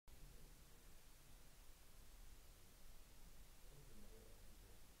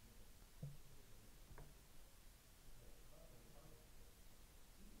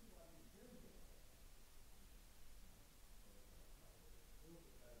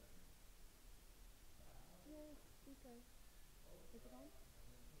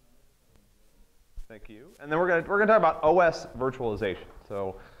Thank you. And then we're gonna talk about OS virtualization.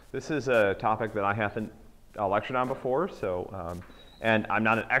 So this is a topic that I haven't lectured on before. So and I'm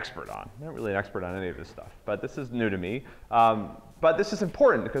not an expert on. I'm not really an expert on any of this stuff. But this is new to me. But this is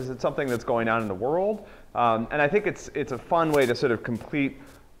important because it's something that's going on in the world. And I think it's a fun way to sort of complete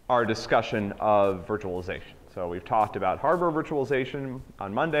our discussion of virtualization. So we've talked about hardware virtualization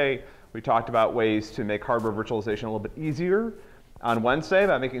on Monday. We talked about ways to make hardware virtualization a little bit easier on Wednesday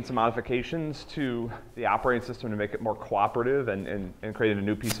by making some modifications to the operating system to make it more cooperative and creating a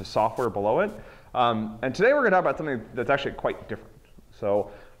new piece of software below it. And today we're going to talk about something that's actually quite different.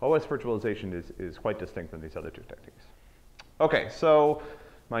 So OS virtualization is quite distinct from these other two techniques. Okay, so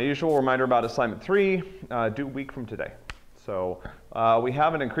my usual reminder about assignment 3, due week from today. So we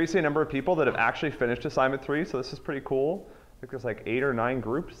have an increasing number of people that have actually finished assignment 3, so this is pretty cool. I think there's like 8 or 9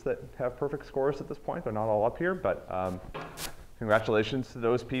 groups that have perfect scores at this point. They're not all up here, but congratulations to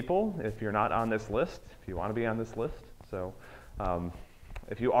those people if you're not on this list, if you want to be on this list. So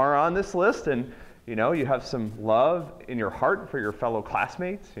if you are on this list and you have some love in your heart for your fellow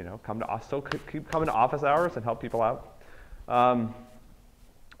classmates, come to still keep coming to office hours and help people out.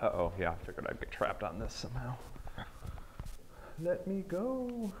 Uh-oh, yeah, I figured I'd get trapped on this somehow. Let me go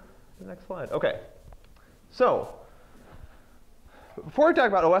to the next slide. Okay, so before we talk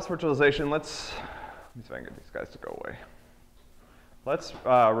about OS virtualization, let me see if I can get these guys to go away. Let's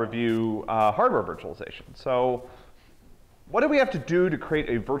review hardware virtualization. So what do we have to do to create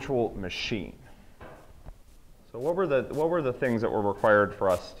a virtual machine? So what were the things that were required for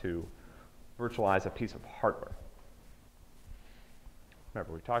us to virtualize a piece of hardware?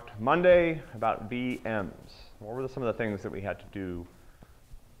 Remember, we talked Monday about VMs. What were some of the things that we had to do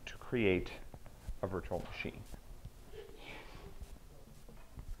to create a virtual machine?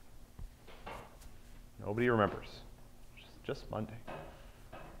 Nobody remembers. Just Monday.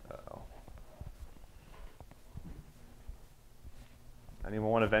 Uh-oh. Anyone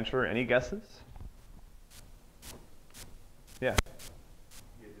want to venture any guesses? Yeah.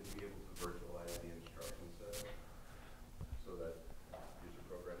 You have to be able to virtualize the instruction set so that user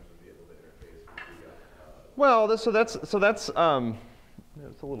programs would be able to interface with the well, that's it's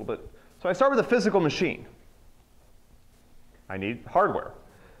a little bit. So I start with a physical machine. I need hardware,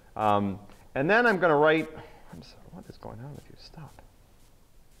 and then I'm going to write. What is going on with you? Stop.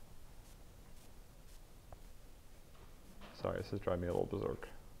 Sorry, this is driving me a little berserk.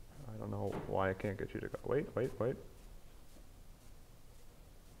 I don't know why I can't get you to go. Wait. All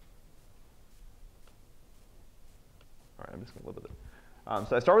right, I'm just going to live with it.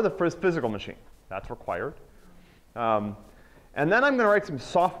 So I start with a physical machine. That's required. And then I'm going to write some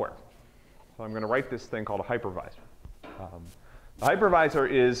software. So I'm going to write this thing called a hypervisor. The hypervisor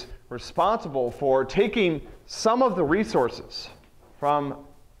is responsible for taking some of the resources from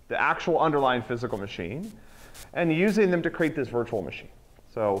the actual underlying physical machine and using them to create this virtual machine.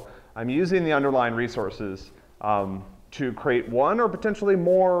 So I'm using the underlying resources to create one or potentially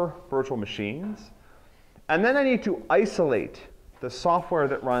more virtual machines. And then I need to isolate the software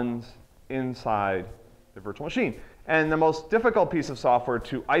that runs inside the virtual machine. And the most difficult piece of software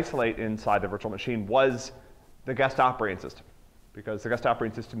to isolate inside the virtual machine was the guest operating system, because the guest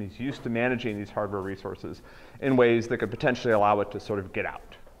operating system is used to managing these hardware resources in ways that could potentially allow it to sort of get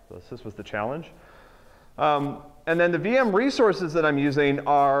out. So this was the challenge. And then the VM resources that I'm using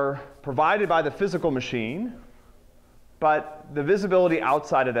are provided by the physical machine, but the visibility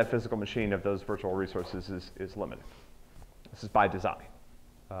outside of that physical machine of those virtual resources is limited. This is by design.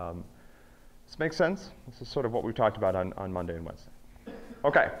 This makes sense? This is sort of what we talked about on Monday and Wednesday.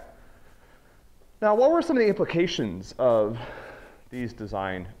 Okay. Now, what were some of the implications of these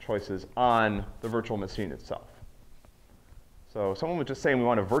design choices on the virtual machine itself? So someone was just saying we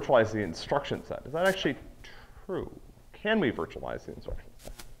want to virtualize the instruction set. Is that actually true? Can we virtualize the instruction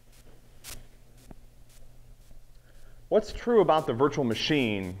set? What's true about the virtual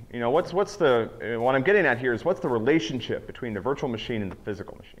machine? What I'm getting at here is what's the relationship between the virtual machine and the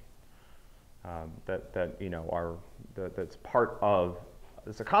physical machine? That's part of,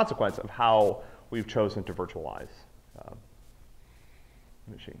 it's a consequence of how we've chosen to virtualize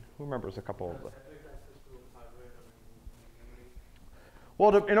the machine. Who remembers a couple of the?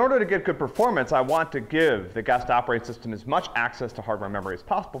 Well, in order to get good performance, I want to give the guest operating system as much access to hardware memory as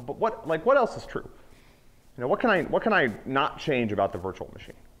possible. But what else is true? What can I not change about the virtual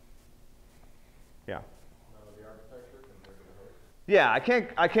machine? Yeah. the architecture compared to the host? Yeah,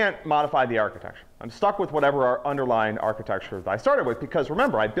 I can't modify the architecture. I'm stuck with whatever our underlying architecture that I started with, because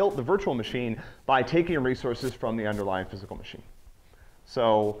remember, I built the virtual machine by taking resources from the underlying physical machine.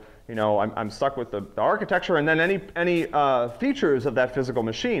 So, you know, I'm stuck with the architecture and then any features of that physical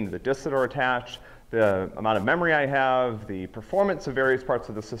machine, the disks that are attached, the amount of memory I have, the performance of various parts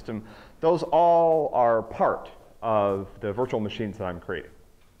of the system, those all are part of the virtual machines that I'm creating,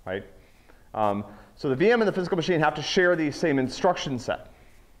 right? So the VM and the physical machine have to share the same instruction set.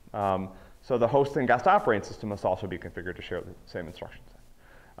 So the host and guest operating system must also be configured to share the same instruction set.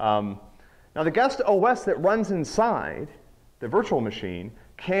 Now the guest OS that runs inside the virtual machine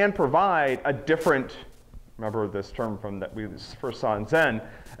can provide a different, remember this term from that we first saw in Zen,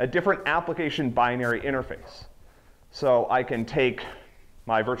 a different application binary interface. So I can take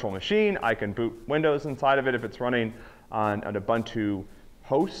my virtual machine, I can boot Windows inside of it if it's running on an Ubuntu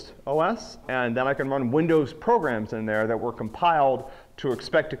host OS, and then I can run Windows programs in there that were compiled to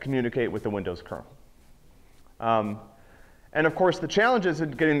expect to communicate with the Windows kernel. And of course, the challenges in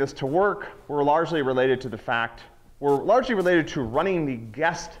getting this to work were largely related to running the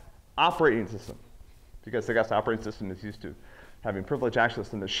guest operating system, because the guest operating system is used to having privileged access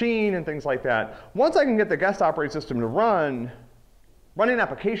to the machine and things like that. Once I can get the guest operating system to running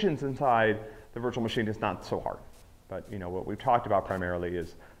applications inside the virtual machine is not so hard. But you know, what we've talked about primarily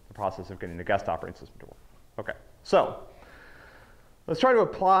is the process of getting the guest operating system to work. Okay, so let's try to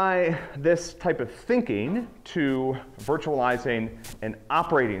apply this type of thinking to virtualizing an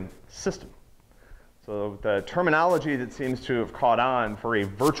operating system. So the terminology that seems to have caught on for a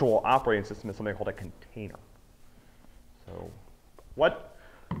virtual operating system is something called a container. So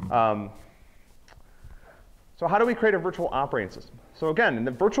so how do we create a virtual operating system? So again, in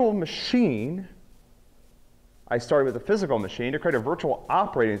the virtual machine, I started with a physical machine. To create a virtual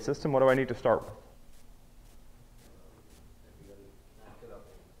operating system, what do I need to start with?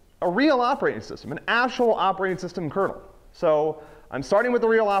 A real operating system, an actual operating system kernel. So I'm starting with a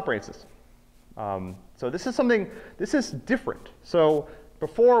real operating system. So this is different. So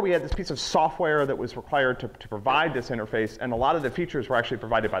before we had this piece of software that was required to provide this interface, and a lot of the features were actually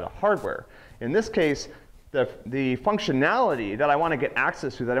provided by the hardware. In this case, the functionality that I want to get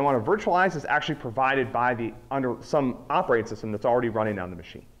access to, that I want to virtualize, is actually provided by some operating system that's already running on the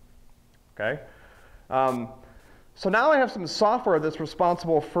machine. Okay? So now I have some software that's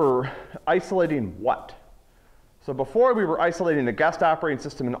responsible for isolating what? So before we were isolating the guest operating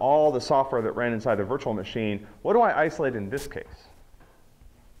system and all the software that ran inside the virtual machine. What do I isolate in this case?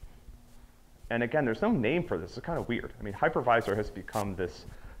 And again, there's no name for this. It's kind of weird. I mean, hypervisor has become this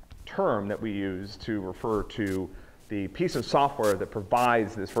term that we use to refer to the piece of software that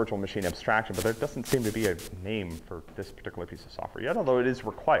provides this virtual machine abstraction, but there doesn't seem to be a name for this particular piece of software yet, although it is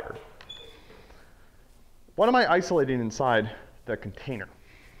required. What am I isolating inside the container?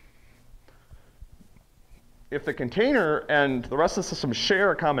 If the container and the rest of the system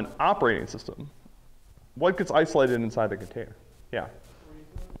share a common operating system, what gets isolated inside the container? Yeah.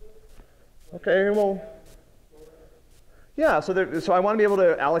 Okay, well, yeah, so I want to be able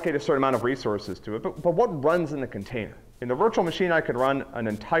to allocate a certain amount of resources to it, but what runs in the container? In the virtual machine, I could run an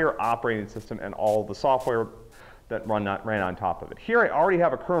entire operating system and all the software that ran on top of it. Here, I already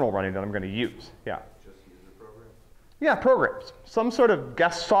have a kernel running that I'm going to use. Yeah. Just user programs? Yeah, programs. Some sort of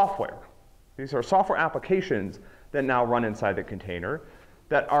guest software. These are software applications that now run inside the container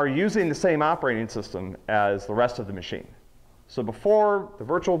that are using the same operating system as the rest of the machine. So before, the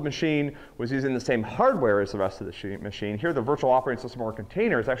virtual machine was using the same hardware as the rest of the machine. Here, the virtual operating system or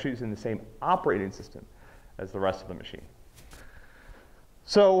container is actually using the same operating system as the rest of the machine.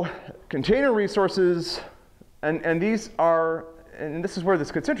 So container resources, and these are, and this is where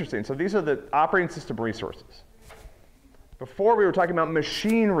this gets interesting. So these are the operating system resources. Before, we were talking about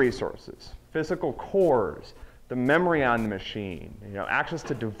machine resources, physical cores, the memory on the machine, access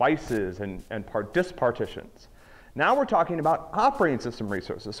to devices and disk partitions. Now we're talking about operating system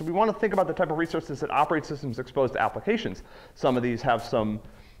resources. So we want to think about the type of resources that operating systems expose to applications. Some of these have some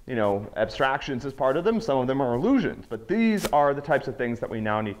abstractions as part of them. Some of them are illusions. But these are the types of things that we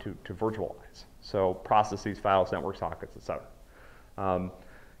now need to virtualize. So processes, files, network sockets, et cetera.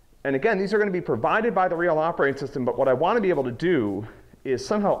 And again, these are going to be provided by the real operating system. But what I want to be able to do is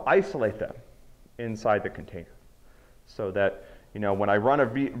somehow isolate them inside the container so that when I run a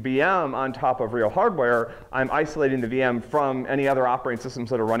VM on top of real hardware, I'm isolating the VM from any other operating systems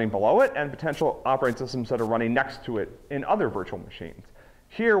that are running below it and potential operating systems that are running next to it in other virtual machines.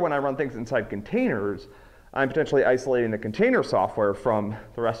 Here, when I run things inside containers, I'm potentially isolating the container software from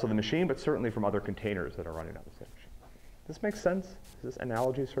the rest of the machine, but certainly from other containers that are running on the same machine. Does this make sense? Is this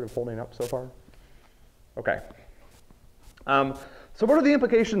analogy sort of holding up so far? Okay. So what are the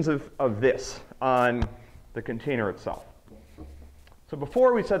implications of this on the container itself? So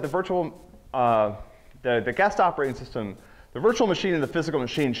before we said the virtual, the guest operating system The virtual machine and the physical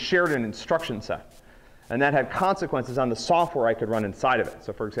machine shared an instruction set. And that had consequences on the software I could run inside of it.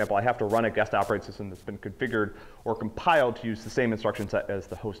 So for example, I have to run a guest operating system that's been configured or compiled to use the same instruction set as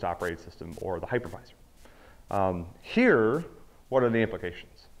the host operating system or the hypervisor. Here, what are the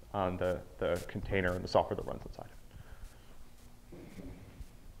implications on the container and the software that runs inside of it?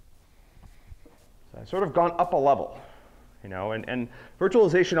 So I've sort of gone up a level. You know, and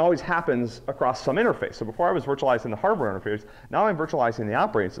virtualization always happens across some interface. So before I was virtualizing the hardware interface, now I'm virtualizing the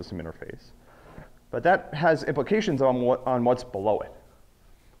operating system interface. But that has implications on what's below it.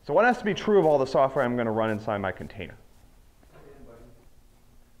 So what has to be true of all the software I'm going to run inside my container?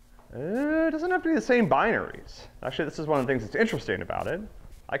 It doesn't have to be the same binaries. Actually, this is one of the things that's interesting about it.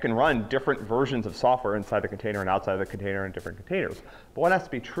 I can run different versions of software inside the container and outside the container in different containers. But what has to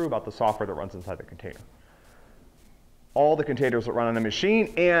be true about the software that runs inside the container? All the containers that run on the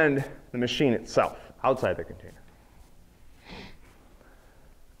machine and the machine itself outside the container.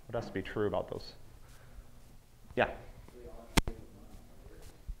 What has to be true about those? Yeah.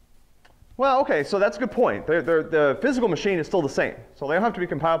 Well, okay, so that's a good point. The physical machine is still the same. So they don't have to be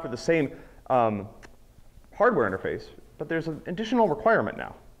compiled for the same hardware interface, but there's an additional requirement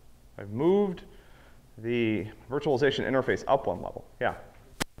now. I've moved the virtualization interface up one level. Yeah.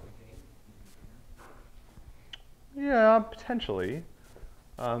 Yeah, potentially.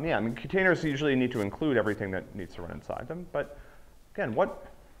 Yeah, I mean, containers usually need to include everything that needs to run inside them. But again,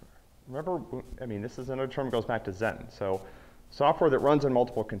 remember, I mean, this is another term that goes back to Zen. So software that runs in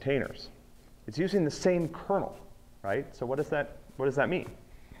multiple containers, it's using the same kernel, right? So what does that mean?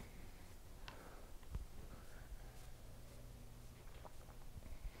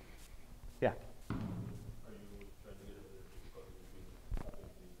 Yeah.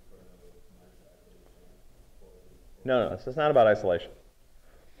 No, it's not about isolation.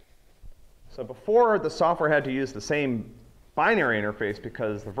 So before, the software had to use the same binary interface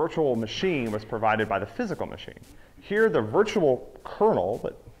because the virtual machine was provided by the physical machine. Here, the virtual kernel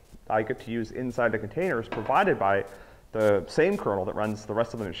that I get to use inside the container is provided by the same kernel that runs the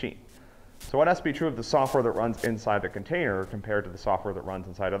rest of the machine. So what has to be true of the software that runs inside the container compared to the software that runs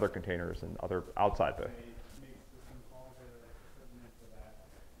inside other containers and other outside the...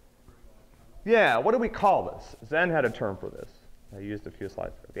 Yeah, what do we call this? Zen had a term for this. I used a few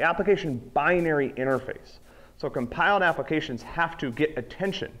slides ago. The application binary interface. So compiled applications have to get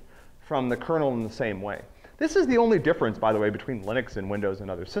attention from the kernel in the same way. This is the only difference, by the way, between Linux and Windows and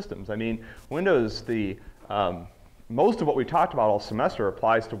other systems. I mean, Windows, most of what we talked about all semester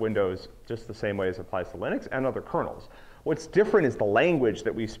applies to Windows just the same way as it applies to Linux and other kernels. What's different is the language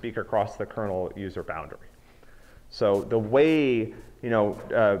that we speak across the kernel user boundary. So the way,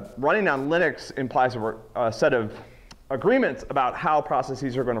 running on Linux implies a set of agreements about how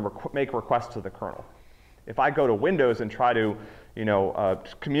processes are going to make requests to the kernel. If I go to Windows and try to,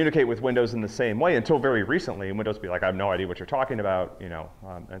 communicate with Windows in the same way, until very recently, Windows would be like, I have no idea what you're talking about,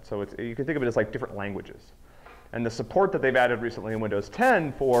 and so you can think of it as like different languages. And the support that they've added recently in Windows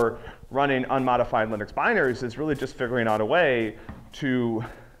 10 for running unmodified Linux binaries is really just figuring out a way to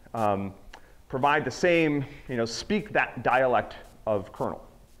provide the same, speak that dialect of kernel,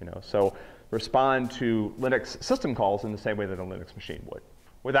 so respond to Linux system calls in the same way that a Linux machine would,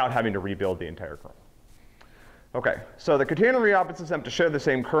 without having to rebuild the entire kernel. Okay, so the container and the operating system have to share the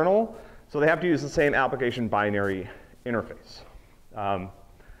same kernel, so they have to use the same application binary interface.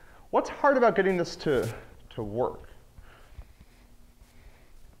 What's hard about getting this to work?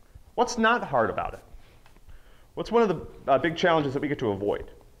 What's not hard about it? What's one of the big challenges that we get to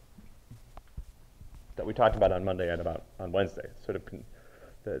avoid? That we talked about on Monday and about on Wednesday. Sort of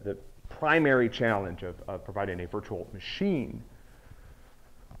the primary challenge of providing a virtual machine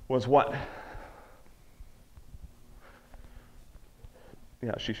was what?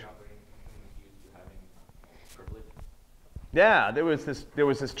 Yeah, Yeah, there was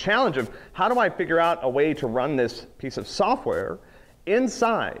this challenge of how do I figure out a way to run this piece of software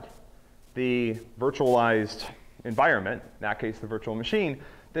inside the virtualized environment, in that case the virtual machine,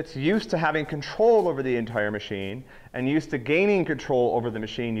 that's used to having control over the entire machine and used to gaining control over the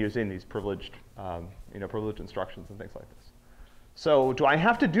machine using these privileged, privileged instructions and things like this. So do I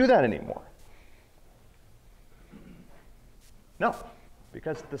have to do that anymore? No,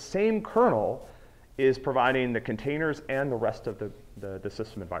 because the same kernel is providing the containers and the rest of the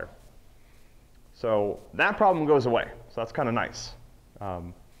system environment. So that problem goes away. So that's kind of nice.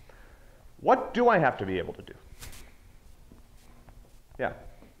 What do I have to be able to do? Yeah.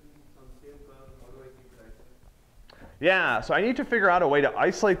 Yeah, so I need to figure out a way to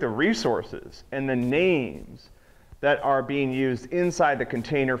isolate the resources and the names that are being used inside the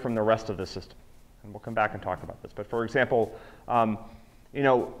container from the rest of the system. And we'll come back and talk about this. But for example, you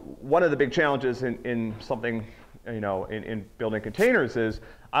know, one of the big challenges in something, you know, in building containers is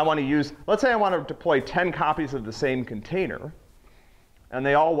I want to use, let's say I want to deploy 10 copies of the same container, and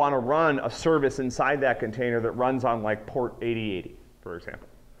they all want to run a service inside that container that runs on like port 8080, for example.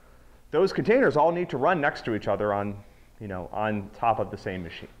 Those containers all need to run next to each other on, you know, on top of the same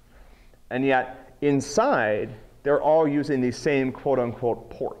machine. And yet, inside, they're all using the same quote-unquote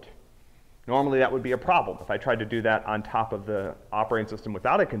port. Normally, that would be a problem. If I tried to do that on top of the operating system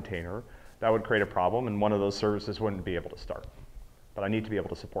without a container, that would create a problem, and one of those services wouldn't be able to start. But I need to be able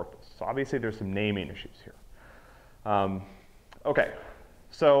to support this. So obviously, there's some naming issues here. OK,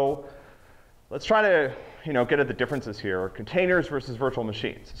 so let's try to, you know, get at the differences here. Containers versus virtual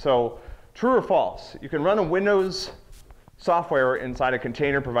machines. So true or false? You can run a Windows software inside a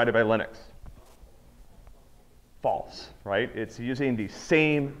container provided by Linux. False, right? It's using the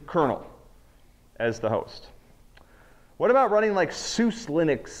same kernel as the host. What about running like SUSE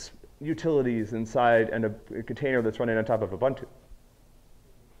Linux utilities inside and a container that's running on top of Ubuntu?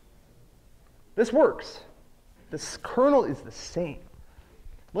 This works. This kernel is the same.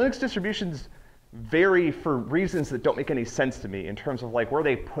 Linux distributions vary for reasons that don't make any sense to me in terms of like where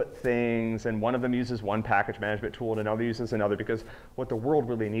they put things, and one of them uses one package management tool and another uses another, because what the world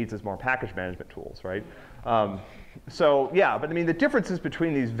really needs is more package management tools, right? So yeah, but I mean the differences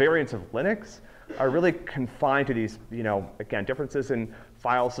between these variants of Linux are really confined to these, you know, again, differences in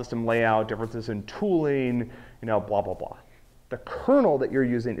file system layout, differences in tooling, you know, blah, blah, blah. The kernel that you're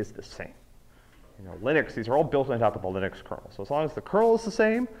using is the same. You know, Linux, these are all built on top of the Linux kernel. So as long as the kernel is the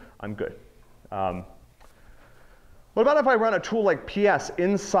same, I'm good. What about if I run a tool like PS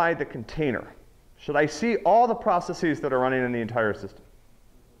inside the container? Should I see all the processes that are running in the entire system?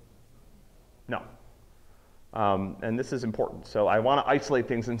 No. And this is important. So I want to isolate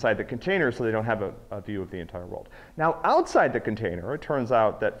things inside the container so they don't have a view of the entire world. Now, outside the container, it turns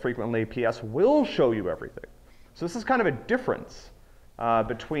out that frequently PS will show you everything. So this is kind of a difference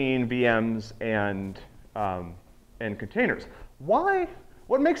between VMs and containers. Why?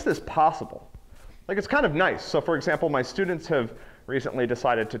 What makes this possible? Like, it's kind of nice. So for example, my students have recently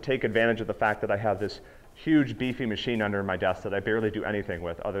decided to take advantage of the fact that I have this huge beefy machine under my desk that I barely do anything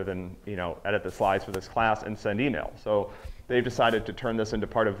with other than, you know, edit the slides for this class and send email. So they've decided to turn this into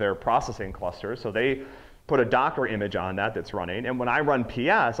part of their processing cluster. So they put a Docker image on that that's running. And when I run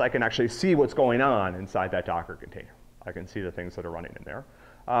PS, I can actually see what's going on inside that Docker container. I can see the things that are running in there.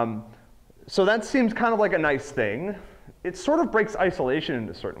 So that seems kind of like a nice thing. It sort of breaks isolation in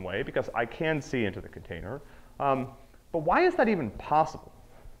a certain way because I can see into the container. But why is that even possible?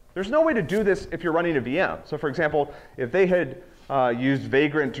 There's no way to do this if you're running a VM. So for example, if they had used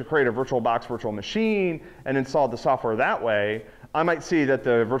Vagrant to create a VirtualBox virtual machine and installed the software that way, I might see that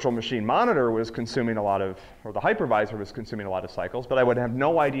the virtual machine monitor was consuming a lot of, or the hypervisor was consuming a lot of cycles, but I would have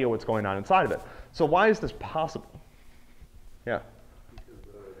no idea what's going on inside of it. So why is this possible? Yeah? Because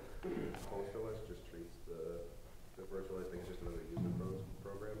the host OS just treats the virtualized thing as just another user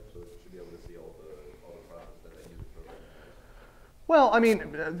program, so it should be able to see all the process that user program has. Well, I mean,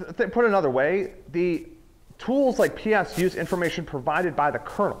 put another way, the tools like PS use information provided by the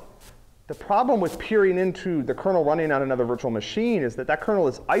kernel. The problem with peering into the kernel running on another virtual machine is that that kernel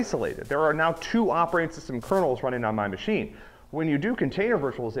is isolated. There are now 2 operating system kernels running on my machine. When you do container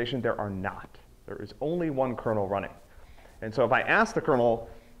virtualization, there are not. There is only one kernel running. And so if I ask the kernel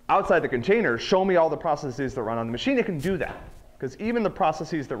outside the container, show me all the processes that run on the machine, it can do that. Because even the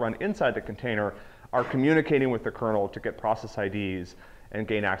processes that run inside the container are communicating with the kernel to get process IDs and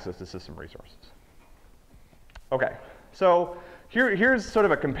gain access to system resources. OK, so here's sort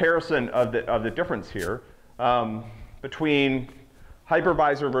of a comparison of the difference here between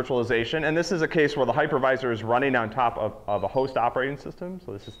hypervisor virtualization. And this is a case where the hypervisor is running on top of a host operating system.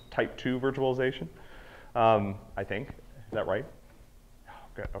 So this is type 2 virtualization, I think. Is that right? Oh,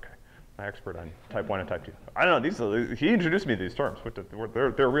 good, OK. My expert on type 1 and type 2. I don't know. He introduced me to these terms.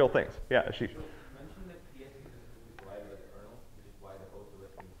 They're real things. Yeah, Ashish.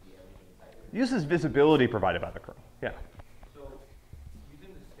 Uses visibility provided by the kernel. Yeah. So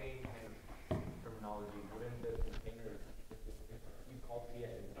using the same kind of terminology, wouldn't the container, if you call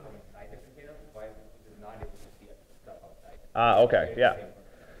PS and come inside the container, why is it not able to see stuff outside? OK, yeah.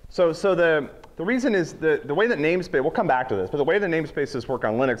 So the reason is the way that namespace, we'll come back to this, but the way the namespaces work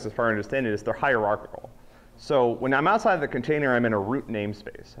on Linux, as far as I understand it, is they're hierarchical. So when I'm outside of the container, I'm in a root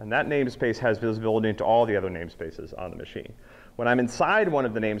namespace. And that namespace has visibility into all the other namespaces on the machine. When I'm inside one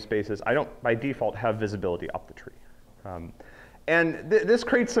of the namespaces, I don't, by default, have visibility up the tree. And this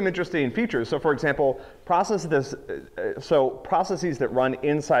creates some interesting features. So for example, processes that run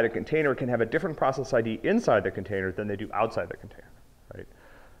inside a container can have a different process ID inside the container than they do outside the container, right?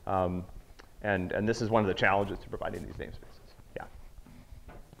 And this is one of the challenges to providing these namespaces. Yeah.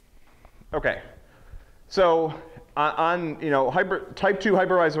 Okay. So on type 2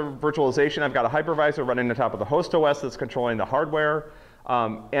 hypervisor virtualization, I've got a hypervisor running on top of the host OS that's controlling the hardware.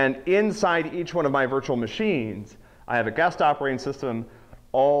 And inside each one of my virtual machines, I have a guest operating system,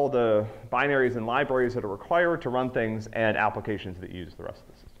 all the binaries and libraries that are required to run things, and applications that use the rest of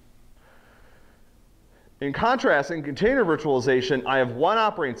the system. In contrast, in container virtualization, I have one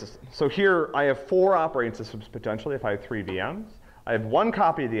operating system. So here I have 4 operating systems potentially if I have 3 VMs. I have one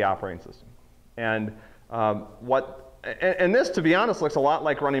copy of the operating system. And this, to be honest, looks a lot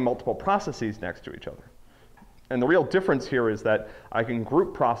like running multiple processes next to each other. And the real difference here is that I can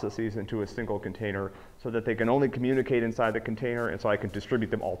group processes into a single container so that they can only communicate inside the container, and so I can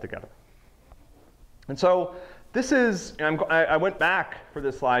distribute them all together. And so this is, and I went back for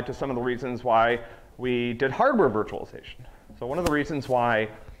this slide to some of the reasons why we did hardware virtualization. So one of the reasons why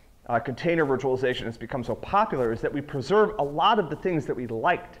container virtualization has become so popular is that we preserve a lot of the things that we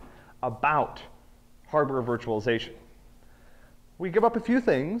liked about hardware virtualization. We give up a few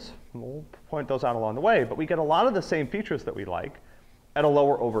things, and we'll point those out along the way, but we get a lot of the same features that we like at a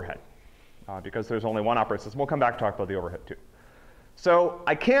lower overhead because there's only one operating system. We'll come back and talk about the overhead too. So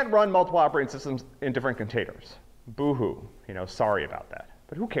I can't run multiple operating systems in different containers. Boo-hoo, sorry about that.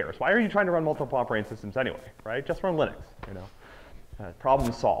 But who cares? Why are you trying to run multiple operating systems anyway, right? Just run Linux,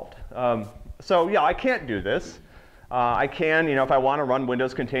 problem solved. So yeah, I can't do this. I can, if I want to run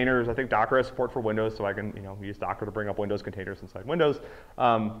Windows containers, I think Docker has support for Windows, so I can, use Docker to bring up Windows containers inside Windows.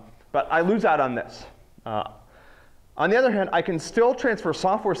 But I lose out on this. On the other hand, I can still transfer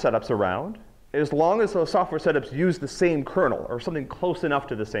software setups around as long as those software setups use the same kernel or something close enough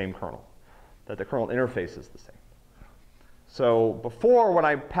to the same kernel, that the kernel interface is the same. So before, when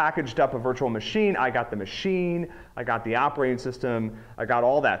I packaged up a virtual machine, I got the machine, I got the operating system, I got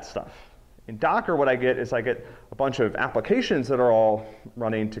all that stuff. In Docker, what I get is I get a bunch of applications that are all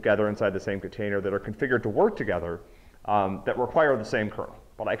running together inside the same container that are configured to work together that require the same kernel.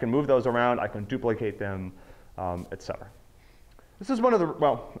 But I can move those around, I can duplicate them, etc. This is one of the,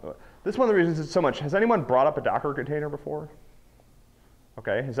 this is one of the reasons it's so much. Has anyone brought up a Docker container before?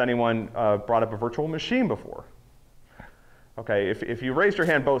 Okay, has anyone brought up a virtual machine before? Okay, if you raised your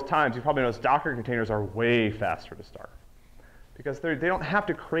hand both times, you probably notice Docker containers are way faster to start. Because they don't have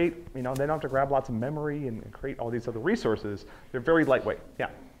to create, they don't have to grab lots of memory and create all these other resources. They're very lightweight. Yeah?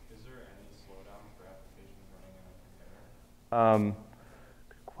 Is there any slowdown for applications running in a container?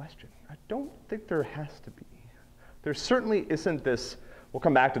 Good question. I don't think there has to be. There certainly isn't this, we'll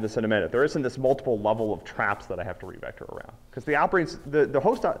come back to this in a minute, there isn't this multiple level of traps that I have to revector around. Because the operating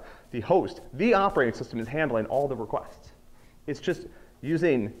system is handling all the requests. It's just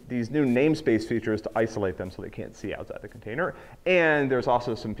using these new namespace features to isolate them so they can't see outside the container. And there's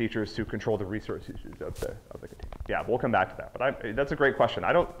also some features to control the resource usage of the container. Yeah, we'll come back to that. But that's a great question.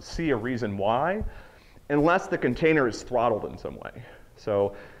 I don't see a reason why, unless the container is throttled in some way.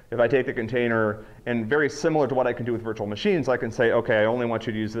 So if I take the container, and very similar to what I can do with virtual machines, I can say, OK, I only want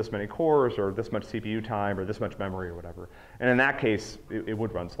you to use this many cores, or this much CPU time, or this much memory, or whatever. And in that case, it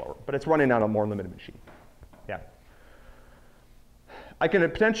would run slower. But it's running on a more limited machine. Yeah. I can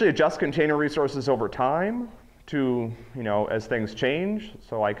potentially adjust container resources over time to, as things change.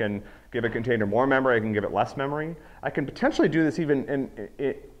 So I can give a container more memory, I can give it less memory. I can potentially do this even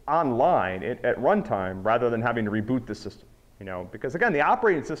online at runtime rather than having to reboot the system. Because again, the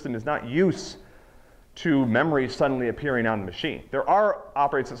operating system is not used to memory suddenly appearing on the machine. There are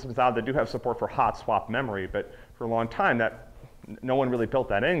operating systems out that do have support for hot swap memory, but for a long time no one really built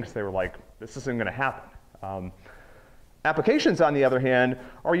that in because they were like, this isn't going to happen. Applications, on the other hand,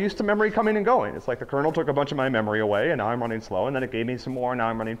 are used to memory coming and going. It's like the kernel took a bunch of my memory away, and now I'm running slow, and then it gave me some more, and now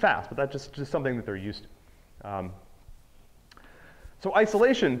I'm running fast. But that's just something that they're used to. So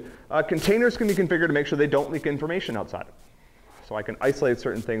isolation, containers can be configured to make sure they don't leak information outside of it. So I can isolate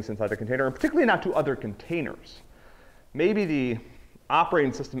certain things inside the container, and particularly not to other containers. Maybe the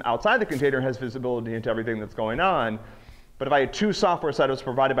operating system outside the container has visibility into everything that's going on, but if I had 2 software setups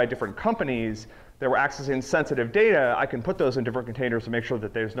provided by different companies that were accessing sensitive data, I can put those in different containers to make sure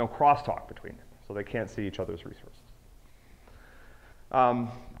that there's no crosstalk between them, so they can't see each other's resources.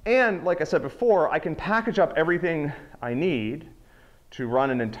 And like I said before, I can package up everything I need to run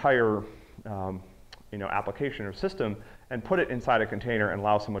an entire application or system and put it inside a container and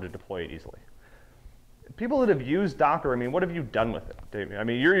allow someone to deploy it easily. People that have used Docker, what have you done with it?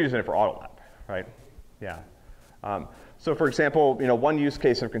 You're using it for AutoLab, right? Yeah. So for example, one use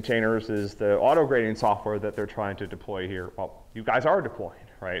case of containers is the auto-grading software that they're trying to deploy here. Well, you guys are deploying,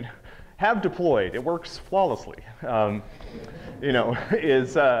 right? Have deployed, it works flawlessly. It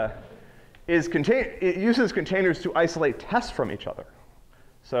uses containers to isolate tests from each other.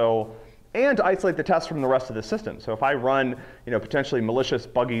 So, and to isolate the tests from the rest of the system. So if I run, potentially malicious,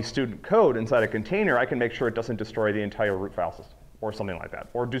 buggy student code inside a container, I can make sure it doesn't destroy the entire root file system, or something like that,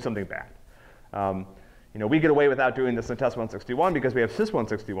 or do something bad. We get away without doing this in test 161 because we have sys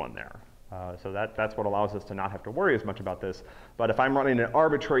 161 there. So that's what allows us to not have to worry as much about this. But if I'm running an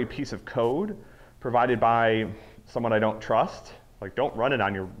arbitrary piece of code provided by someone I don't trust, like don't run it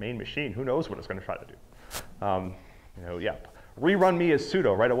on your main machine. Who knows what it's going to try to do? Rerun me as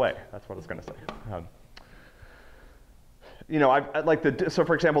sudo right away. That's what it's going to say. So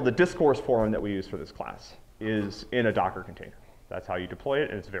for example, the discourse forum that we use for this class is in a Docker container. That's how you deploy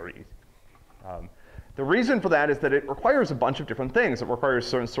it, and it's very easy. The reason for that is that it requires a bunch of different things. It requires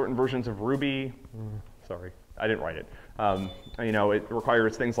certain versions of Ruby. Sorry, I didn't write it. It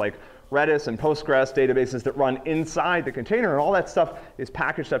requires things like Redis and Postgres databases that run inside the container, and all that stuff is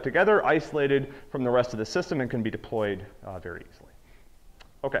packaged up together, isolated from the rest of the system, and can be deployed very easily.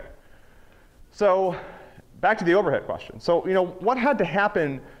 OK, so back to the overhead question. So what had to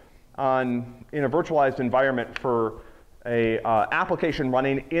happen in a virtualized environment for a application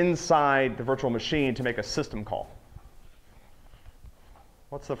running inside the virtual machine to make a system call?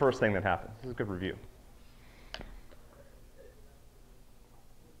 What's the first thing that happens? This is a good review.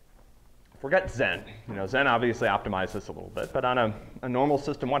 Forget Zen. Zen obviously optimized this a little bit, but on a normal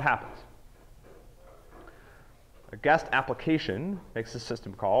system, what happens? A guest application makes a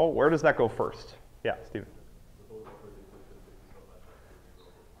system call. Where does that go first? Yeah, Steven.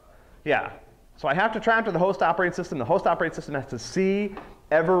 Yeah. So I have to try to the host operating system. The host operating system has to see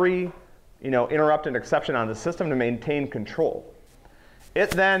every interrupt and exception on the system to maintain control. It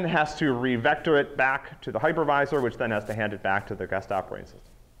then has to revector it back to the hypervisor, which then has to hand it back to the guest operating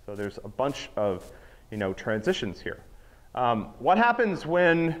system. So there's a bunch of transitions here. What happens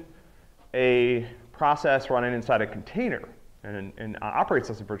when a process running inside a container and an operating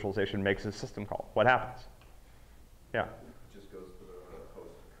system virtualization makes a system call? What happens? Yeah.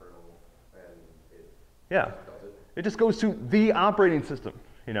 Yeah, it just goes to the operating system.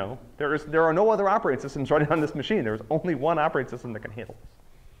 There are no other operating systems running on this machine. There's only one operating system that can handle this.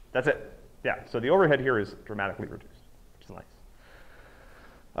 That's it. Yeah, so the overhead here is dramatically reduced, which is nice.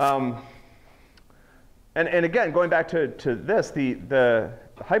 And again, going back to this, the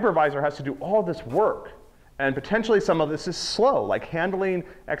hypervisor has to do all this work. And potentially some of this is slow, like handling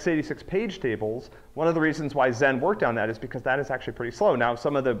x86 page tables. One of the reasons why Zen worked on that is because that is actually pretty slow. Now,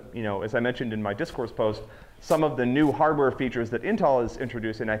 some of the, as I mentioned in my discourse post, some of the new hardware features that Intel is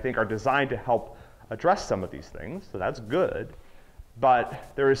introducing, I think, are designed to help address some of these things. So that's good.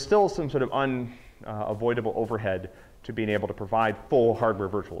 But there is still some sort of unavoidable overhead to being able to provide full hardware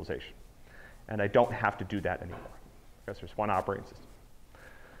virtualization. And I don't have to do that anymore because there's one operating system.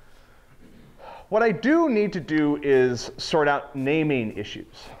 What I do need to do is sort out naming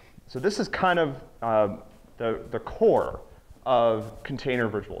issues. So this is kind of the core of container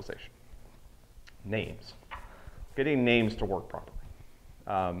virtualization. Names. Getting names to work properly.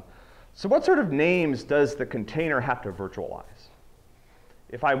 So what sort of names does the container have to virtualize?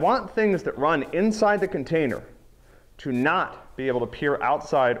 If I want things that run inside the container to not be able to peer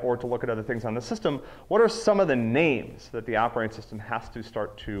outside or to look at other things on the system, what are some of the names that the operating system has to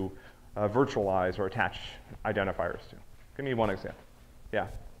start to virtualize or attach identifiers to? Give me one example. Yeah?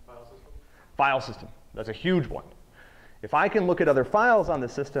 File system. File system. That's a huge one. If I can look at other files on the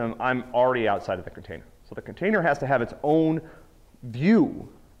system, I'm already outside of the container. So the container has to have its own view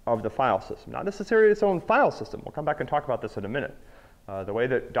of the file system, not necessarily its own file system. We'll come back and talk about this in a minute. The way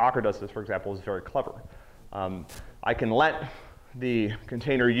that Docker does this, for example, is very clever. I can let the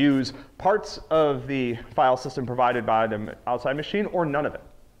container use parts of the file system provided by the outside machine or none of it,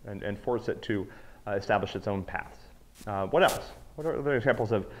 and force it to establish its own paths. What else? What are the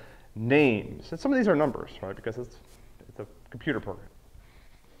examples of names? And some of these are numbers, right? Because it's a computer program.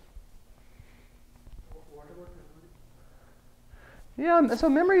 What about memory? Yeah, so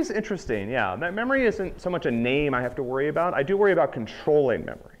memory is interesting. Yeah, memory isn't so much a name I have to worry about. I do worry about controlling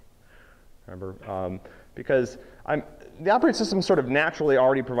memory. Remember, because the operating system sort of naturally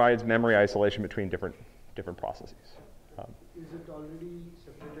already provides memory isolation between different processes. Is it already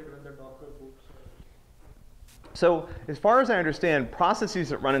separated when the Docker boots? So as far as I understand, processes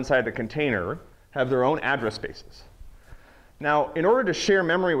that run inside the container have their own address spaces. Now, in order to share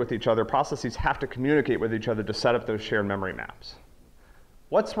memory with each other, processes have to communicate with each other to set up those shared memory maps.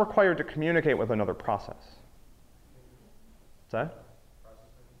 What's required to communicate with another process? that?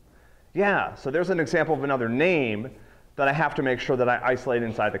 Yeah, so there's an example of another name that I have to make sure that I isolate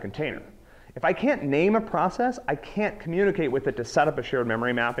inside the container. If I can't name a process, I can't communicate with it to set up a shared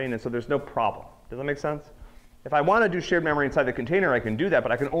memory mapping, and so there's no problem. Does that make sense? If I want to do shared memory inside the container, I can do that,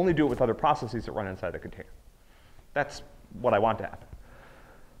 but I can only do it with other processes that run inside the container. That's what I want to happen.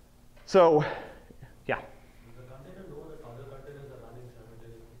 So, yeah. Does the container know that other containers are running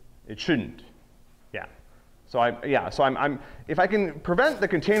simultaneously? It shouldn't. Yeah. So I'm if I can prevent the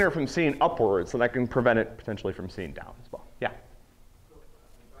container from seeing upwards, then I can prevent it potentially from seeing down as well. Yeah. So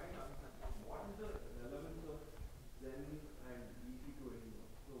I'm trying to understand what is the relevance of Zen and EC2 anymore?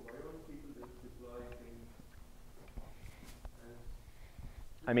 So why don't people just deploy things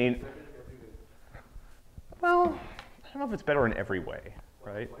I mean, well, I don't know if it's better in every way,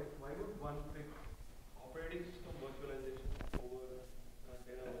 right? Why would one pick operating system virtualization over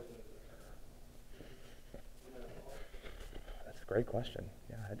container virtualization? That's a great question.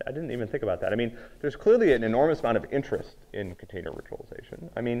 Yeah, I didn't even think about that. I mean, there's clearly an enormous amount of interest in container virtualization.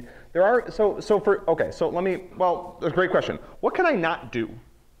 I mean, there are, so let me, well, that's a great question. What can I not do?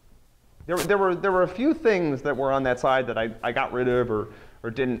 There were a few things that were on that side that I got rid of or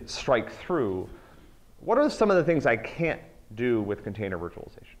didn't strike through. What are some of the things I can't do with container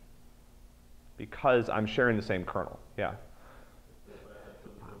virtualization? Because I'm sharing the same kernel. Yeah.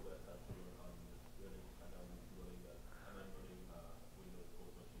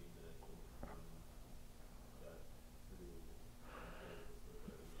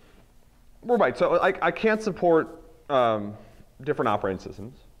 Well, right, so I can't support different operating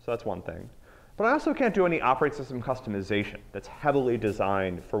systems, so that's one thing. But I also can't do any operating system customization that's heavily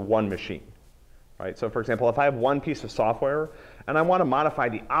designed for one machine, right? So for example, if I have one piece of software and I want to modify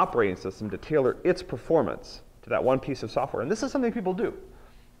the operating system to tailor its performance to that one piece of software, and this is something people do.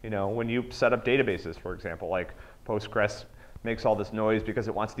 You know, when you set up databases, for example, like Postgres makes all this noise because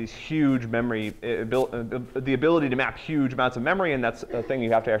it wants these huge memory, the ability to map huge amounts of memory, and that's a thing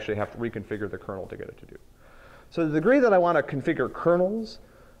you have to reconfigure the kernel to get it to do. So the degree that I want to configure kernels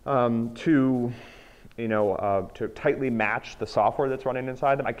to tightly match the software that's running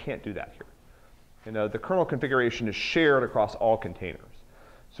inside them, I can't do that here. You know, the kernel configuration is shared across all containers.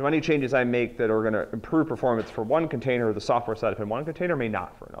 So any changes I make that are going to improve performance for one container, the software setup in one container may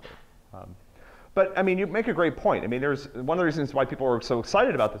not for another. But I mean, you make a great point. I mean, there's one of the reasons why people are so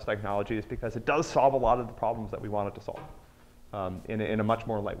excited about this technology is because it does solve a lot of the problems that we want it to solve in a much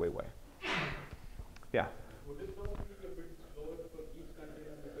more lightweight way. Yeah. Would it not be a bit slower for each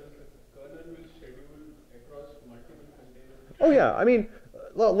container because the kernel will schedule across multiple containers? Oh yeah, I mean,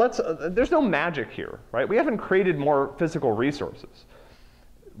 there's no magic here, right? We haven't created more physical resources.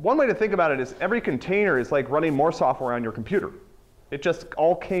 One way to think about it is every container is like running more software on your computer. It just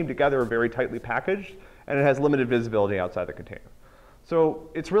all came together very tightly packaged, and it has limited visibility outside the container. So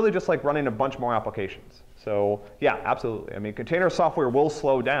it's really just like running a bunch more applications. So yeah, absolutely. I mean, container software will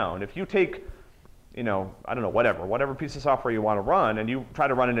slow down. If you take, you know, I don't know, whatever piece of software you want to run, and you try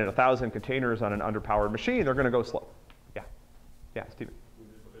to run it in 1,000 containers on an underpowered machine, they're going to go slow. Yeah. Yeah, Steven.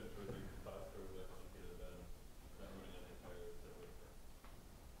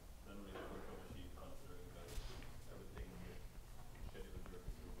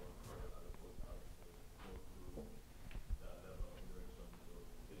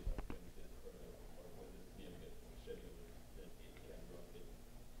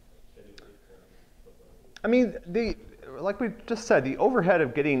 I mean, like we just said, the overhead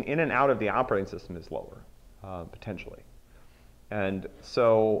of getting in and out of the operating system is lower, potentially. And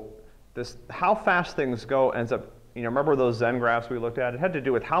so how fast things go ends up, you know, remember those Zen graphs we looked at? It had to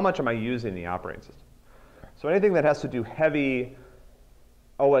do with how much am I using the operating system. So anything that has to do heavy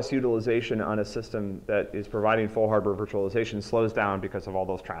OS utilization on a system that is providing full hardware virtualization slows down because of all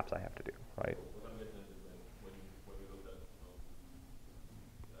those traps I have to do, right?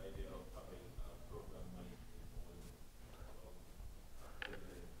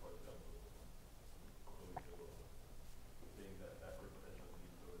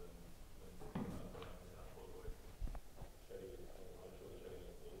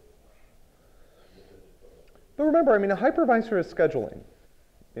 But remember, I mean, a hypervisor is scheduling.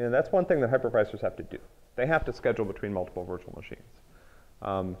 And that's one thing that hypervisors have to do. They have to schedule between multiple virtual machines.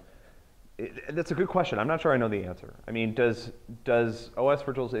 That's a good question. I'm not sure I know the answer. I mean, does OS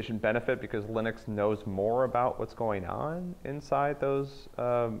virtualization benefit because Linux knows more about what's going on inside those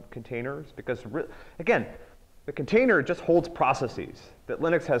containers? Because, again, the container just holds processes that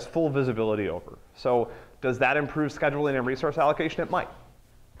Linux has full visibility over. So does that improve scheduling and resource allocation? It might.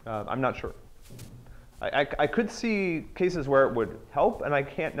 I'm not sure. I could see cases where it would help, and I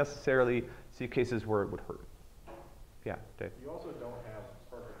can't necessarily see cases where it would hurt. Yeah, Dave. You also don't have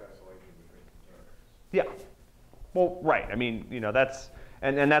perfect isolation between containers. Yeah. Well, right. I mean, you know, that's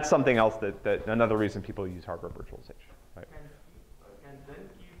and that's something else that another reason people use hardware virtualization. Right. Can then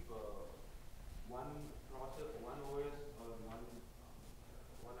keep one process, one OS, or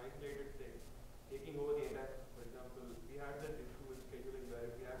one isolated thing taking over the entire. For example, we had that issue with scheduling where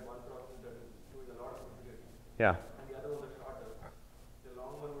if we had one process that is doing a lot of configuration, Yeah. and the other one is shorter, the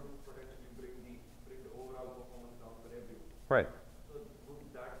long one would potentially bring the overall performance down for everyone. Right. So would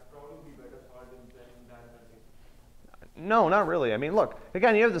that problem be better solved than that? No, not really. I mean, look,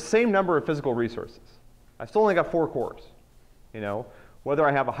 again, you have the same number of physical resources. I've still only got 4 cores. You know, whether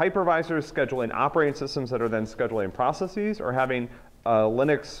I have a hypervisor scheduling operating systems that are then scheduling processes, or having a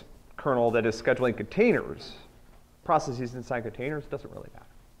Linux kernel that is scheduling containers, processes inside containers, doesn't really matter,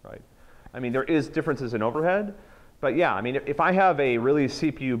 right? I mean, there is differences in overhead, but yeah, I mean, if I have a really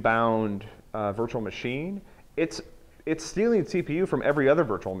CPU-bound virtual machine, it's stealing CPU from every other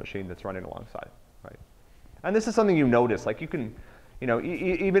virtual machine that's running alongside it, right? And this is something you notice. Like you can, you know,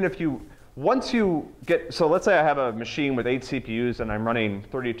 even if you, once you get, so let's say I have a machine with 8 CPUs and I'm running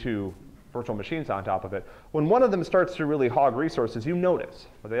 32 virtual machines on top of it. When one of them starts to really hog resources, you notice,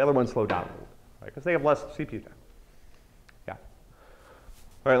 but the other ones slow down a little bit, right? Because they have less CPU time. Yeah.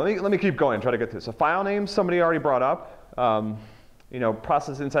 All right, let me keep going, try to get through. So file names, somebody already brought up. You know,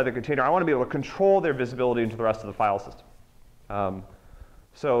 process inside the container. I want to be able to control their visibility into the rest of the file system.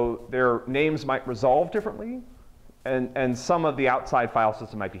 So their names might resolve differently, and some of the outside file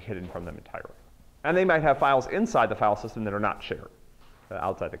system might be hidden from them entirely. And they might have files inside the file system that are not shared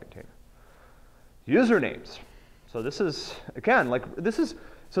outside the container. Usernames. So this is, again,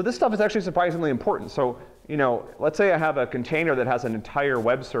 so this stuff is actually surprisingly important. So, you know, let's say I have a container that has an entire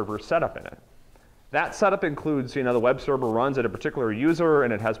web server setup in it. That setup includes, you know, the web server runs at a particular user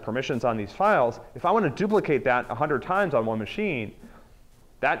and it has permissions on these files. If I want to duplicate that 100 times on one machine,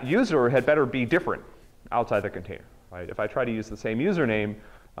 that user had better be different outside the container, right? If I try to use the same username,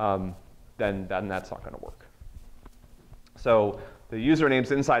 then that's not going to work. So the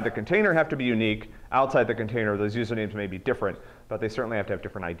usernames inside the container have to be unique. Outside the container, those usernames may be different, but they certainly have to have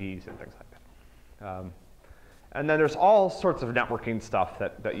different IDs and things like that. And then there's all sorts of networking stuff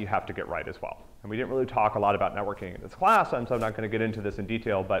that you have to get right as well. And we didn't really talk a lot about networking in this class, and so I'm not going to get into this in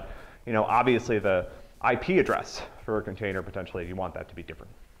detail, but you know, obviously the IP address for a container, potentially, you want that to be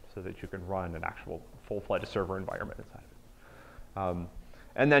different so that you can run an actual full-fledged server environment inside of it.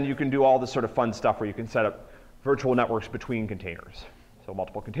 And then you can do all this sort of fun stuff where you can set up virtual networks between containers. So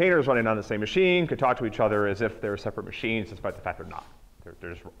multiple containers running on the same machine could talk to each other as if they're separate machines, despite the fact they're not.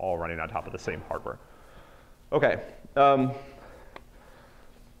 They're just all running on top of the same hardware. Okay.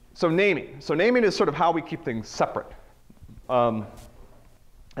 So naming. So naming is sort of how we keep things separate.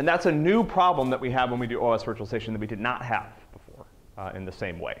 And that's a new problem that we have when we do OS virtualization that we did not have before in the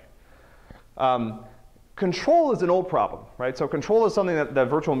same way. Control is an old problem, right? So control is something that the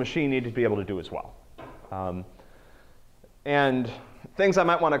virtual machine needed to be able to do as well. And things I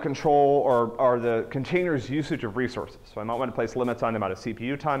might want to control are the container's usage of resources. So I might want to place limits on the amount of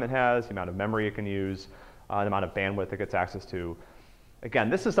CPU time it has, the amount of memory it can use, the amount of bandwidth it gets access to.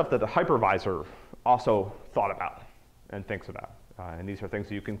 Again, this is stuff that the hypervisor also thought about and thinks about. And these are things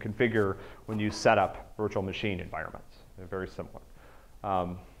that you can configure when you set up virtual machine environments. They're very similar.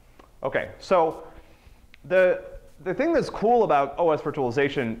 Okay, so the thing that's cool about OS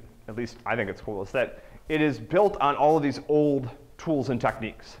virtualization, at least I think it's cool, is that it is built on all of these old tools and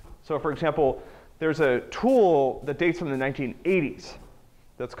techniques. So for example, there's a tool that dates from the 1980s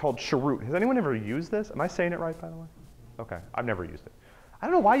that's called Chroot. Has anyone ever used this? Am I saying it right, by the way? Okay, I've never used it. I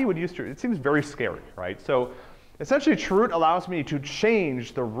don't know why you would use Chroot. It seems very scary, right? So essentially, Chroot allows me to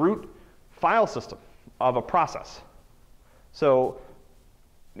change the root file system of a process. So,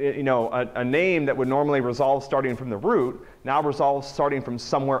 you know, a name that would normally resolve starting from the root now resolves starting from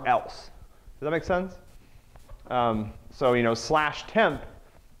somewhere else. Does that make sense? So, you know, /temp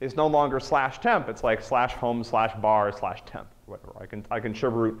is no longer /temp. It's like /home/bar/temp. Whatever. I can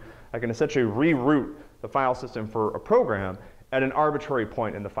Chroot. I can essentially reroute the file system for a program at an arbitrary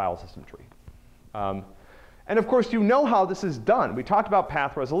point in the file system tree. And of course, you know how this is done. We talked about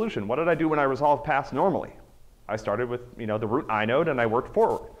path resolution. What did I do when I resolved paths normally? I started with, you know, the root inode and I worked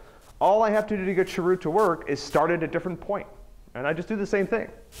forward. All I have to do to get Chroot to work is start at a different point. And I just do the same thing.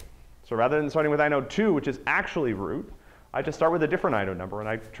 So rather than starting with inode 2, which is actually root, I just start with a different inode number and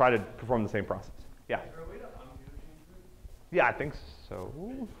I try to perform the same process. Yeah? Is there a way to undo change root? Yeah, I think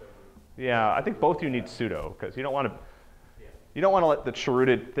so. Yeah, I think both you need sudo because you don't want to let the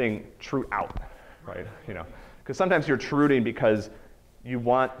chrooted thing chroot out, right? You know, because sometimes you're chrooting because you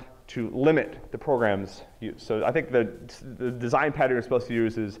want to limit the program's use. So I think the design pattern you're supposed to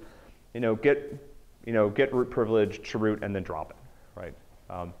use is, get root privilege, chroot, and then drop it, right?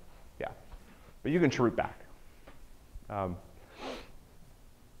 Yeah, but you can chroot back.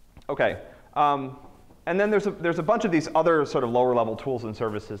 Okay, and then there's a bunch of these other sort of lower level tools and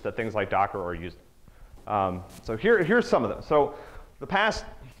services that things like Docker are using. So here's some of them. So the past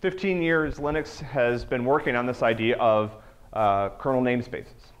 15 years, Linux has been working on this idea of kernel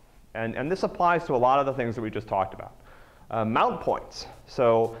namespaces. And this applies to a lot of the things that we just talked about. Mount points.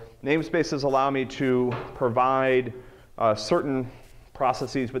 So namespaces allow me to provide certain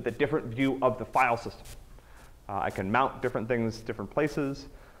processes with a different view of the file system. I can mount different things different places.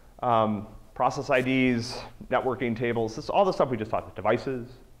 Process IDs, networking tables, all the stuff we just talked about. Devices.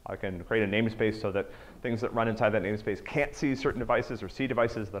 I can create a namespace so that things that run inside that namespace can't see certain devices or see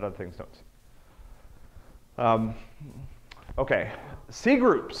devices that other things don't see. Okay, C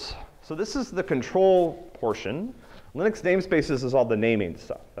groups. So this is the control portion. Linux namespaces is all the naming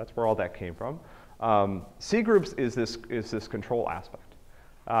stuff. That's where all that came from. C groups is this control aspect.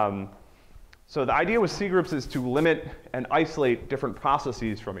 So the idea with C groups is to limit and isolate different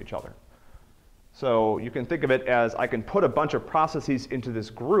processes from each other. So you can think of it as I can put a bunch of processes into this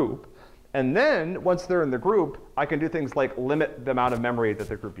group, and then once they're in the group, I can do things like limit the amount of memory that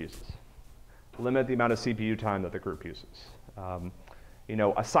the group uses, limit the amount of CPU time that the group uses,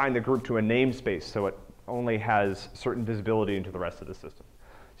 assign the group to a namespace so it only has certain visibility into the rest of the system.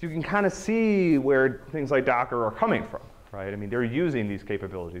 So you can kind of see where things like Docker are coming from, right? I mean, they're using these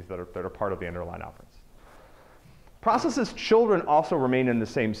capabilities that are part of the underlying operations. Processes children also remain in the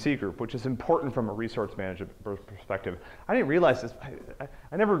same C group, which is important from a resource management perspective. I didn't realize this.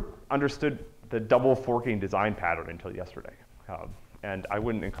 I never understood the double forking design pattern until yesterday. And I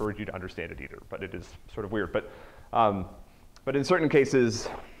wouldn't encourage you to understand it either, but it is sort of weird. But in certain cases,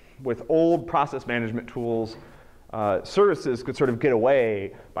 with old process management tools, services could sort of get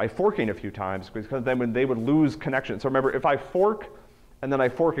away by forking a few times, because then when they would lose connection. So remember, if I fork, and then I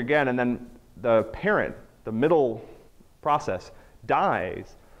fork again, and then the parent, the middle process,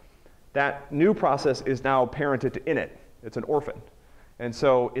 dies, that new process is now parented to init. It's an orphan. And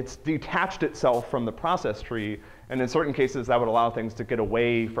so it's detached itself from the process tree, and in certain cases that would allow things to get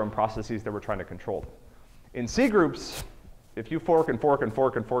away from processes that we're trying to control. In C groups, if you fork and fork and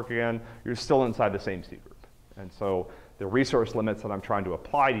fork and fork again, you're still inside the same C group. And so the resource limits that I'm trying to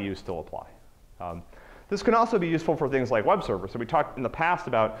apply to you still apply. This can also be useful for things like web servers. So we talked in the past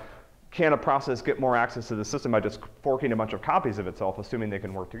about, can a process get more access to the system by just forking a bunch of copies of itself, assuming they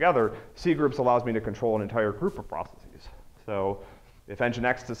can work together? C groups allows me to control an entire group of processes. So if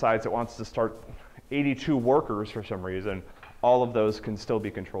Nginx decides it wants to start 82 workers for some reason, all of those can still be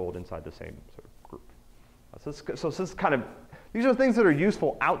controlled inside the same sort of group. So this is kind of, these are things that are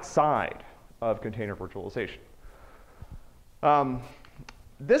useful outside of container virtualization.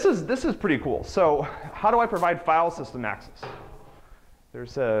 This is pretty cool. So how do I provide file system access?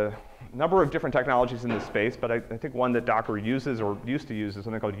 There's a number of different technologies in this space, but I think one that Docker uses or used to use is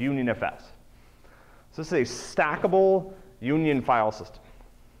something called UnionFS. So this is a stackable union file system.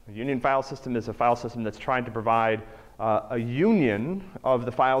 A union file system is a file system that's trying to provide a union of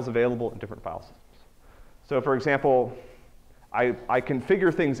the files available in different file systems. So for example, I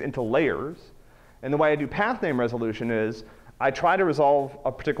configure things into layers, and the way I do path name resolution is I try to resolve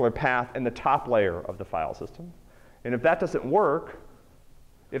a particular path in the top layer of the file system. And if that doesn't work,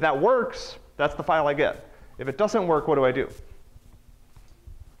 if that works, that's the file I get. If it doesn't work, what do I do?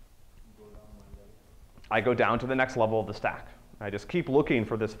 I go down to the next level of the stack. I just keep looking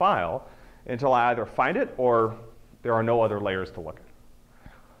for this file until I either find it or there are no other layers to look at.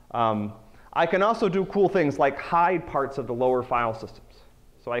 I can also do cool things like hide parts of the lower file systems.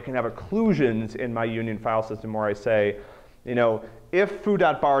 So I can have occlusions in my union file system where I say, if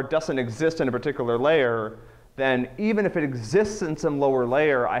foo.bar doesn't exist in a particular layer, then even if it exists in some lower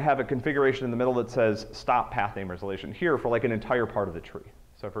layer, I have a configuration in the middle that says stop path name resolution here for like an entire part of the tree.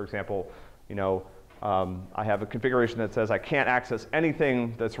 So for example, I have a configuration that says I can't access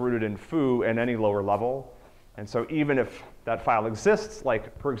anything that's rooted in foo in any lower level. And so even if that file exists,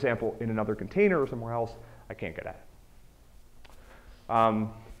 like for example, in another container or somewhere else, I can't get at it.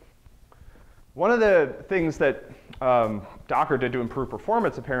 One of the things that Docker did to improve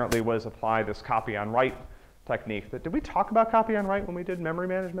performance apparently was apply this copy on write technique. Did we talk about copy on write when we did memory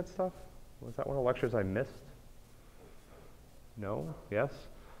management stuff? Was that one of the lectures I missed? No? Yes?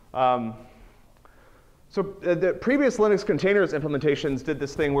 So the previous Linux containers implementations did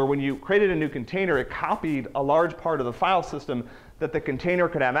this thing where when you created a new container, it copied a large part of the file system that the container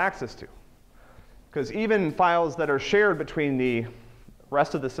could have access to. Because even files that are shared between the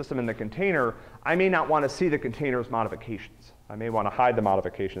rest of the system in the container, I may not want to see the container's modifications. I may want to hide the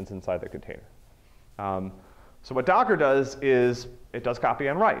modifications inside the container. So what Docker does is it does copy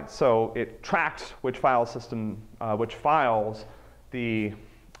and write. So it tracks which files the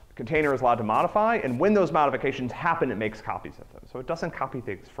container is allowed to modify, and when those modifications happen, it makes copies of them. So it doesn't copy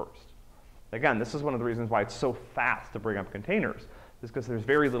things first. Again, this is one of the reasons why it's so fast to bring up containers, is because there's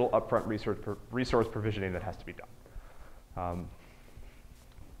very little upfront resource provisioning that has to be done.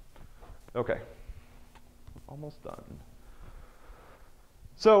 OK, almost done.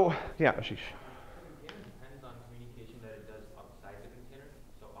 So yeah, Ashish. Again, it depends on communication that it does outside the container.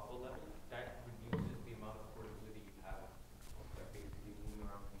 So upper level, that reduces the amount of portability you have of basically moving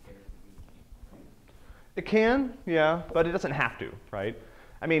around containers to the machine. It can, yeah, but it doesn't have to, right?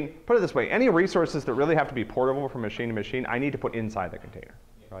 I mean, put it this way, any resources that really have to be portable from machine to machine, I need to put inside the container,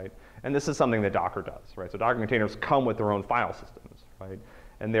 right? And this is something that Docker does, right? So Docker containers come with their own file systems, right?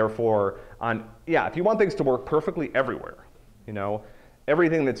 And therefore, if you want things to work perfectly everywhere, you know,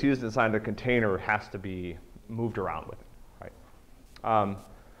 everything that's used inside the container has to be moved around with it, right?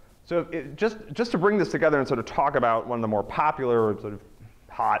 So just to bring this together and sort of talk about one of the more popular, sort of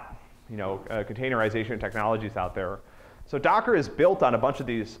hot, you know, containerization technologies out there. So Docker is built on a bunch of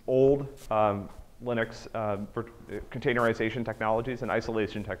these old Linux containerization technologies and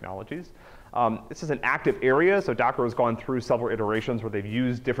isolation technologies. This is an active area, so Docker has gone through several iterations where they've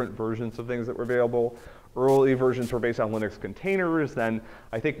used different versions of things that were available. Early versions were based on Linux containers. Then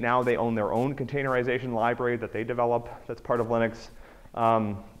I think now they own their own containerization library that they develop that's part of Linux.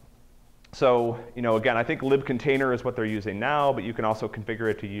 So, you know, again, I think libcontainer is what they're using now, but you can also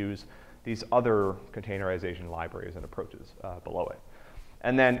configure it to use these other containerization libraries and approaches below it.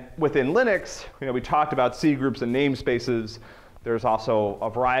 And then within Linux, you know, we talked about C groups and namespaces. There's also a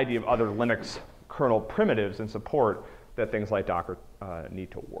variety of other Linux kernel primitives and support that things like Docker need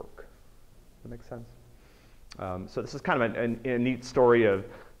to work. Does that make sense? So this is kind of a neat story of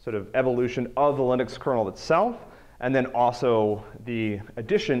sort of evolution of the Linux kernel itself, and then also the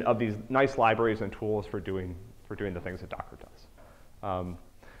addition of these nice libraries and tools for doing the things that Docker does.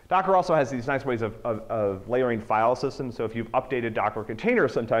 Docker also has these nice ways of layering file systems. So if you've updated Docker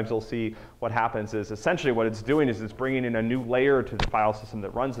containers, sometimes you'll see what happens is essentially what it's doing is it's bringing in a new layer to the file system that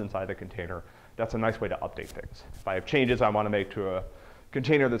runs inside the container. That's a nice way to update things. If I have changes I want to make to a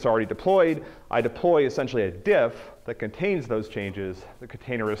container that's already deployed, I deploy essentially a diff that contains those changes. The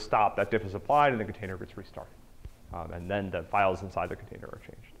container is stopped, that diff is applied, and the container gets restarted. And then the files inside the container are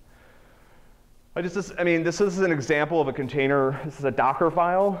changed. This is an example of a container. This is a Docker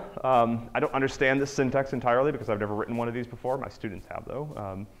file. I don't understand this syntax entirely because I've never written one of these before. My students have,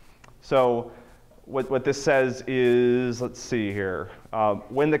 though. So what this says is, let's see here.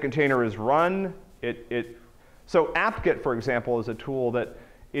 When the container is run, so apt-get, for example, is a tool that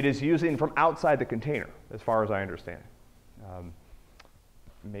it is using from outside the container, as far as I understand.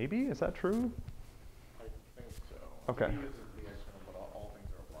 Maybe, is that true? I think so. Okay. He uses the external, but all things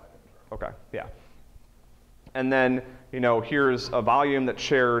are applied internal. Okay, yeah. And then, you know, here's a volume that's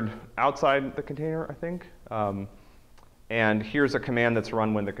shared outside the container, I think. And here's a command that's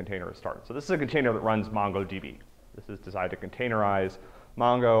run when the container is started. So this is a container that runs MongoDB. This is designed to containerize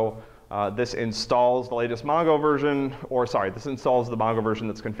Mongo. This installs the latest Mongo version, this installs the Mongo version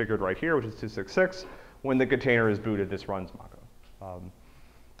that's configured right here, which is 2.6.6. When the container is booted, this runs Mongo.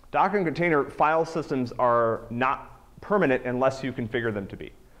 Docker and container file systems are not permanent unless you configure them to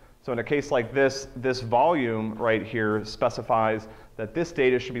be. So in a case like this, this volume right here specifies that this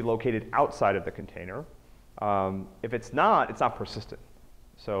data should be located outside of the container. If it's not persistent.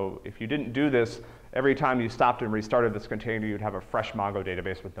 So if you didn't do this, every time you stopped and restarted this container, you'd have a fresh Mongo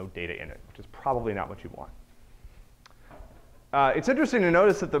database with no data in it, which is probably not what you want. It's interesting to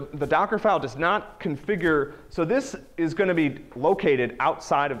notice that the Docker file does not configure. So this is going to be located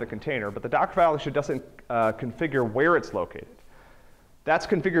outside of the container, but the Docker file actually doesn't configure where it's located. That's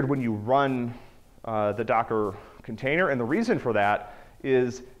configured when you run the Docker container, and the reason for that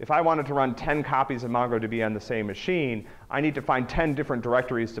is if I wanted to run 10 copies of MongoDB on the same machine, I need to find 10 different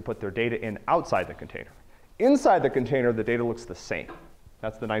directories to put their data in outside the container. Inside the container, the data looks the same.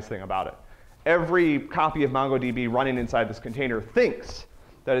 That's the nice thing about it. Every copy of MongoDB running inside this container thinks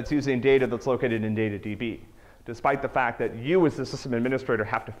that it's using data that's located in DataDB, despite the fact that you as the system administrator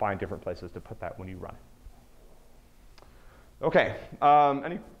have to find different places to put that when you run it. OK,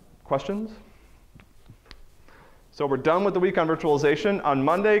 any questions? So we're done with the week on virtualization. On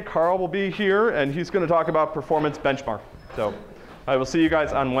Monday, Carl will be here, and he's going to talk about performance benchmark. So I will see you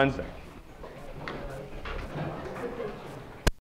guys on Wednesday.